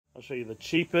I'll show you the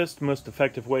cheapest, most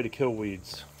effective way to kill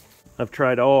weeds. I've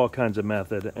tried all kinds of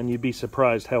method, and you'd be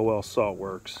surprised how well salt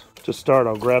works. To start,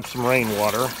 I'll grab some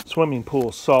rainwater. Swimming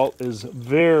pool salt is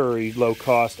very low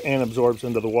cost and absorbs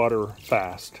into the water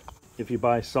fast. If you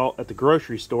buy salt at the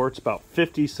grocery store, it's about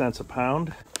 50 cents a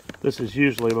pound. This is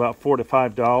usually about $4 to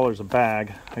 $5 a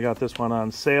bag. I got this one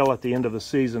on sale at the end of the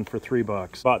season for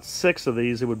 $3. Bought 6 of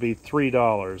these, it would be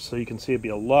 $3. So you can see it'd be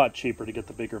a lot cheaper to get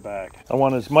the bigger bag. I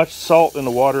want as much salt in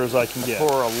the water as I can get.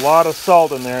 Pour a lot of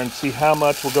salt in there and see how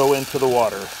much will go into the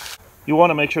water. You want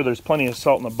to make sure there's plenty of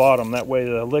salt in the bottom. That way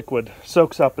the liquid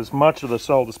soaks up as much of the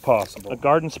salt as possible. A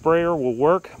garden sprayer will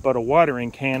work, but a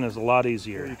watering can is a lot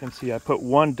easier. You can see I put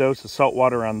 1 dose of salt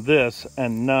water on this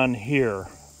and none here.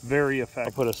 Very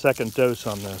effective. I'll put a second dose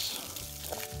on this.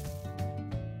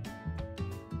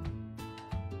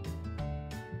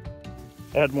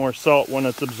 Add more salt when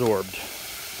it's absorbed.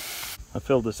 I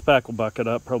filled the spackle bucket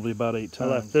up probably about 8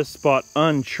 times. I left this spot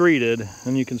untreated,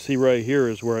 and you can see right here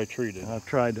is where I treated. I've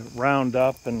tried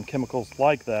Roundup and chemicals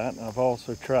like that. I've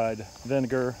also tried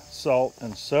vinegar, salt,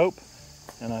 and soap,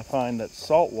 and I find that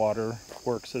salt water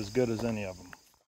works as good as any of them.